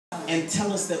and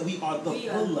tell us that we are the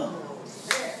beloved.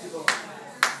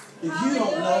 If you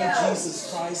don't know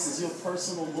Jesus Christ as your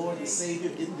personal Lord and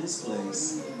Savior in this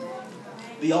place,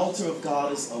 the altar of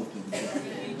God is open.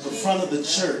 The front of the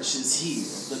church is here.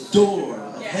 The door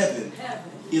of heaven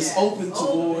is open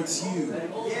towards you.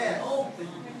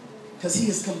 Because He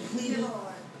has completed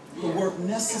the work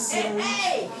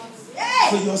necessary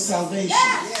for your salvation.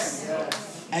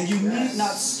 And you need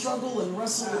not struggle and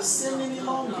wrestle with sin any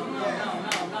longer.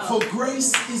 For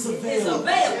grace is available.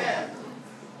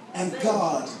 And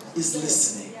God is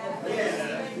listening.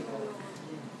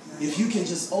 If you can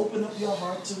just open up your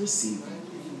heart to receive Him,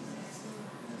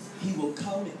 He will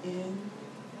come in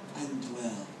and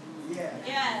dwell.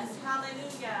 Yes,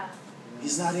 hallelujah.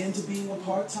 He's not into being a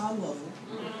part-time lover.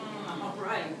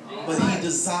 But He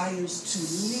desires to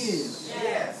live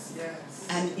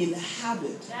and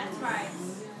inhabit. That's right.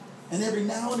 And every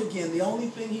now and again, the only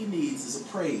thing He needs is a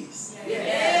praise.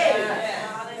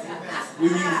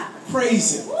 When you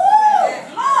praise Him.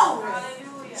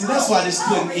 See, that's why this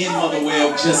couldn't end, Mother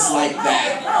Webb, just like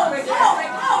that.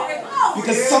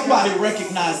 Because somebody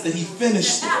recognized that He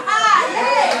finished it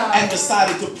and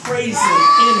decided to praise Him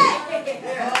in it.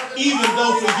 Even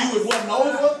though for you it wasn't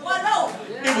over,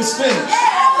 it was finished.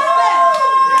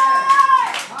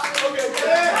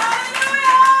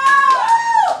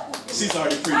 She's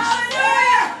already preached.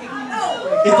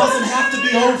 It doesn't have to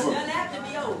be over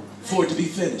for it to be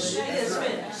finished. It is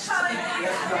finished.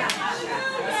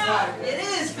 It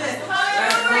is finished.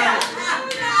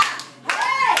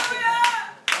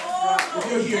 If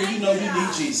you're here, you know you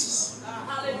need Jesus.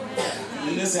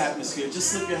 In this atmosphere,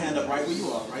 just slip your hand up right where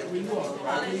you are, right where you are,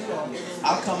 right where you are.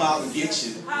 I'll come out and get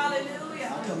you.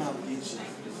 I'll come out and get you.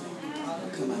 I'll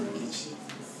come out and get you.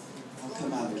 I'll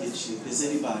come out and get you. If there's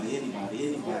anybody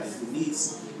who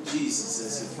needs Jesus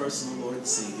as your personal Lord and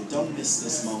Savior, don't miss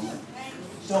this moment.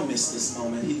 Don't miss this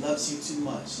moment. He loves you too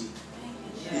much.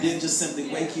 He didn't just simply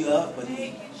wake you up, but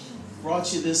He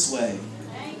brought you this way.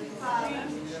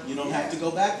 You don't have to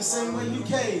go back the same way you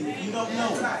came if you don't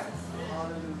know Him.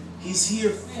 He's here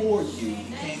for you.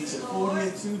 He came to 40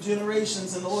 and 2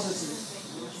 generations in order to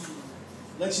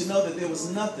let you know that there was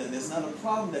nothing, there's not a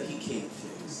problem that He can't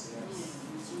fix.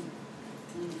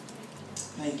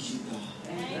 Thank you, God.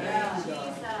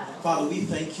 Father, we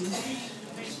thank you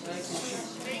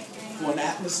for an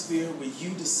atmosphere where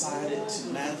you decided to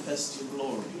manifest your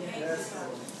glory.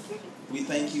 We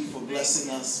thank you for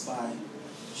blessing us by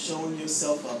showing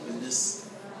yourself up in this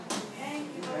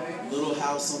little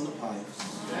house on the pipe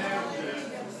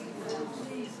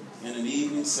in an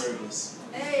evening service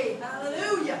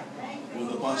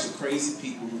with a bunch of crazy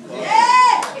people who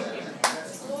thought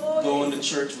going to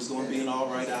church was going to be an all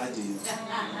right idea.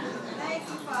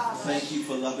 Thank you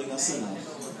for loving us enough,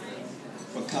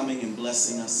 for coming and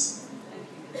blessing us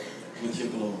with your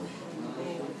glory.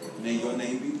 May your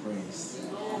name be praised.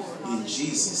 In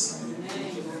Jesus' name,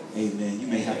 amen. You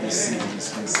may have your seat in this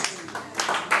place.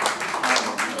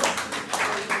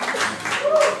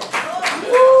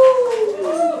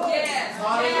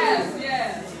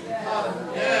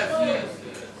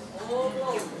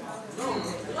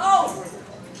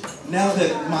 Now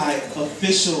that my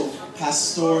official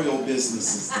pastoral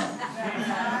business is done,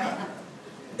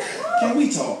 can we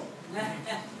talk?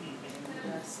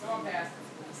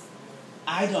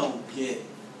 I don't get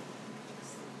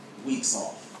weeks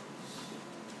off.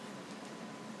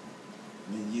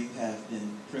 I mean, you have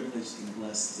been privileged and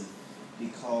blessed to be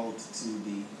called to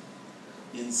the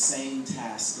insane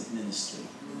task of ministry.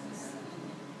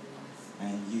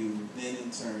 And you then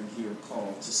in turn hear a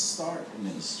call to start a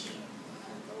ministry.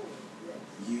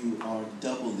 You are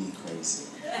doubly crazy.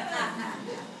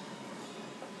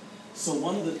 So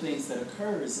one of the things that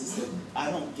occurs is that I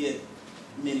don't get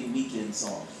many weekends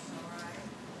off.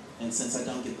 And since I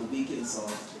don't get the weekends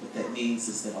off, what that means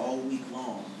is that all week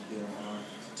long there are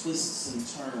twists and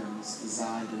turns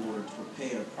designed in order to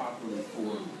prepare properly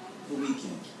for the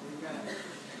weekend.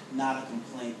 Not a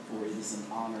complaint, for it is an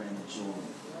honor and a joy.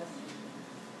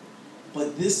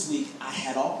 But this week I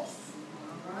had off.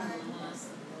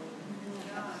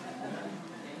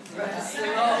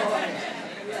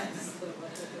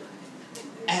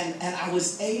 And I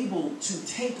was able to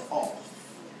take off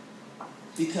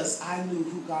because I knew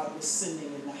who God was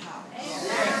sending in the house.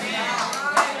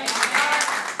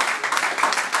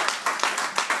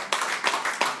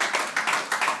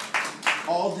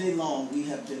 All day long we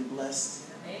have been blessed.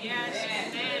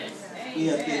 We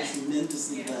have been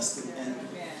tremendously blessed.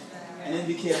 And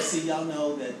NVKLC, y'all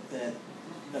know that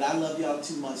I love y'all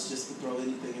too much just to throw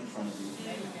anything in front of you.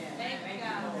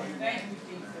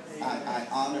 I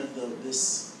honor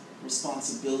this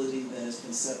responsibility that has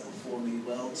been set before me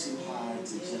well too high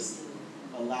to just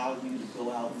allow you to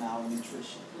go out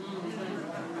malnutrition.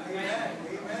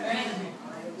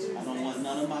 I don't want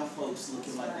none of my folks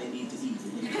looking like they need to eat.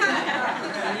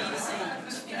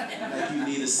 Like you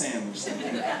need a sandwich. Like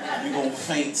you're going to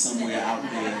faint somewhere out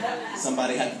there.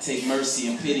 Somebody had to take mercy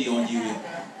and pity on you and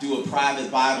do a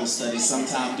private Bible study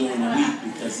sometime during the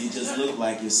week because you just looked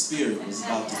like your spirit was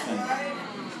about to faint.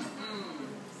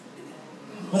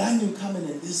 But I knew coming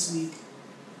in this week,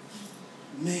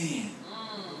 man,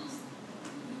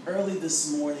 early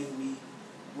this morning we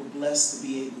were blessed to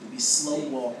be able to be slow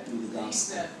walked through the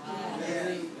gospel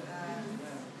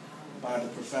by the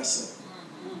professor.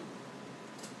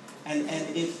 And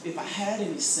if I had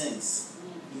any sense,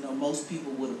 you know, most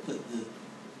people would have put the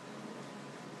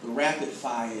rapid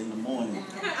fire in the morning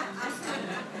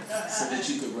so that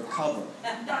you could recover.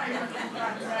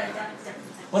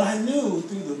 But I knew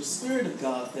through the Spirit of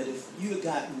God that if you had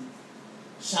gotten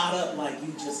shot up like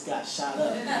you just got shot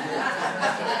up,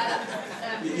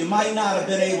 you might not have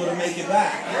been able to make it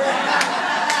back.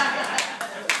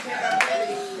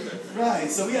 Right,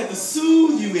 so we had to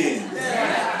soothe you in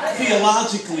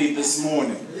theologically this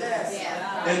morning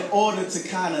in order to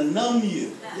kind of numb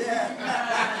you.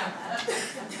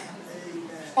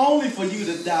 Only for you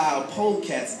to die a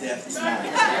polecat's death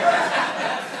tonight.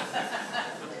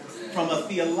 From a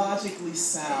theologically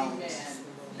sound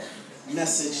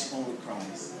message on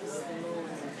Christ.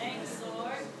 Thanks,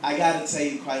 Lord. I got to tell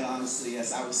you quite honestly,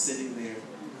 as I was sitting there,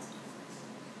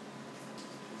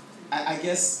 I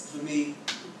guess for me,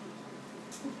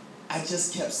 I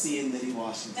just kept seeing Minnie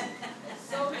Washington.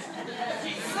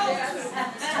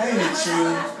 Ain't it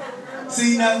true?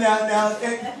 See, now,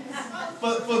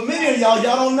 for many of y'all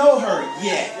don't know her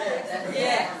yet.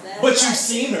 But you've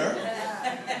seen her.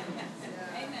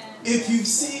 If you've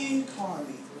seen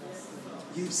Carmi,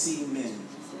 you've seen Minnie.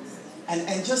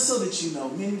 And just so that you know,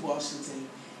 Minnie Washington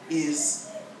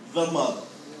is the mother.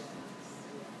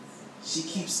 She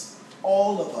keeps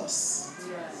all of us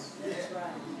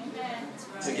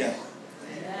together.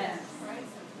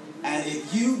 And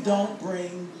if you don't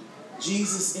bring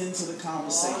Jesus into the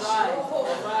conversation,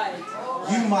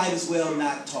 you might as well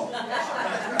not talk.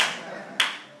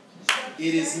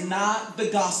 It is not the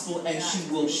gospel, and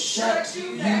she will shut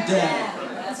you down.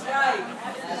 That's right.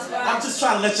 I'm just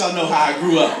trying to let y'all know how I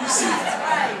grew up, you see.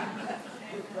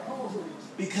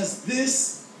 Because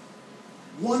this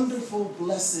wonderful,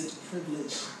 blessed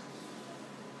privilege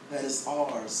that is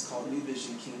ours, called New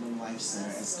Vision Kingdom Life Center,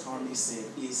 as Carmi said,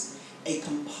 is a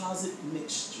composite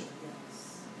mixture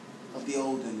of the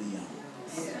old and the young.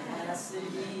 Yes,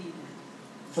 indeed.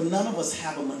 For none of us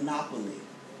have a monopoly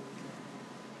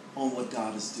on what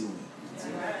God is doing.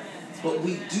 But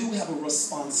we do have a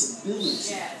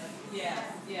responsibility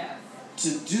to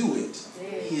do it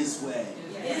His way.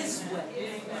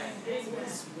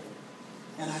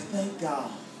 And I thank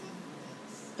God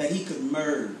that He could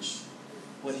merge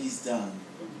what He's done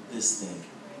this day.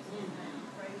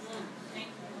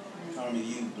 Carmen,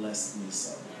 you blessed me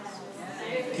so.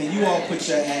 Can you all put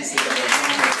your hands together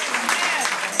one more time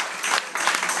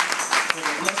for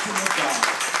the blessing of God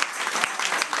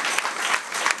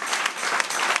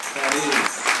that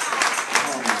is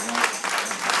Carmen Washington.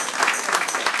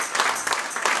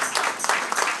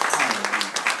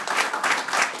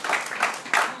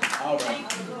 All right.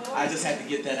 I just had to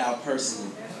get that out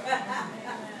personally.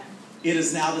 It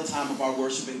is now the time of our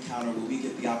worship encounter where we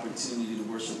get the opportunity to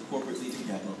worship corporately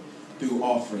together through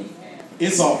offering.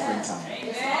 It's offering time.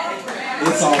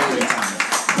 It's offering time.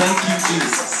 Thank you,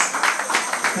 Jesus.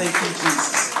 Thank you,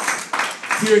 Jesus.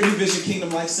 Here at New Vision Kingdom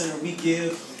Life Center, we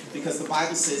give because the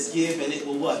Bible says give and it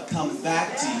will what? Come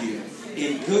back to you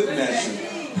in good measure,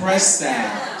 pressed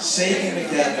down, shaken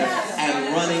together,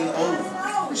 and running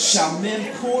over. Shall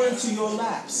men pour into your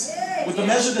laps? With the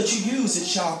measure that you use, it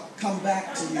shall come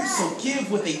back to you. So give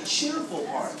with a cheerful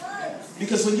heart.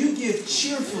 Because when you give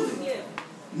cheerfully,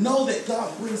 know that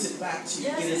God brings it back to you.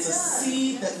 It is a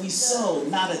seed that we sow,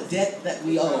 not a debt that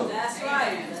we owe. That's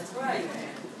right. That's right.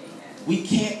 We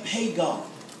can't pay God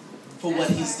for what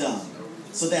He's done.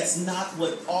 So that's not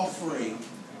what offering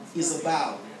is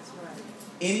about.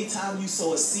 Anytime you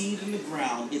sow a seed in the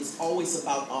ground, it's always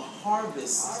about a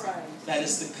harvest that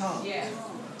is to come.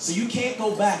 So you can't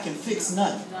go back and fix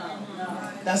nothing.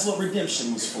 That's what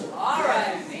redemption was for.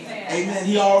 Amen.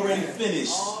 He already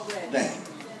finished that.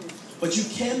 But you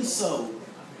can sow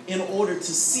in order to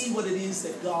see what it is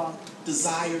that God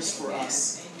desires for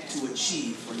us to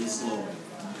achieve for His glory.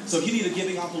 So if you need a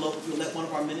giving envelope, you'll let one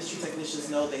of our ministry technicians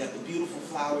know. They have the beautiful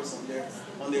flowers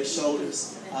on their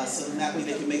shoulders. So in that way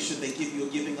they can make sure they give you a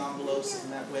giving envelope. So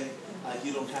in that way Like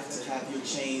you don't have to have your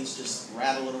change just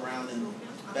rattling around in the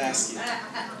basket.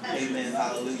 Amen.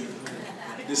 Hallelujah.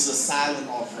 This is a silent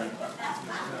offering.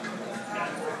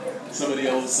 Some of the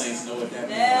old saints know what that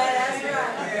means. Yeah, that's right.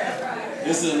 That's right.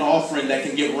 This is an offering that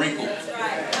can get wrinkled. That's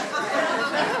right.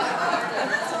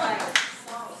 That's right.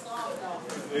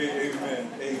 Amen.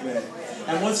 Amen.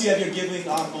 And once you have your giving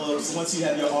envelopes, once you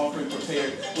have your offering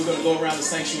prepared, we're going to go around the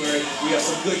sanctuary. We have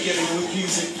some good giving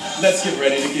music. Let's get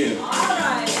ready to give. All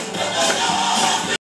right.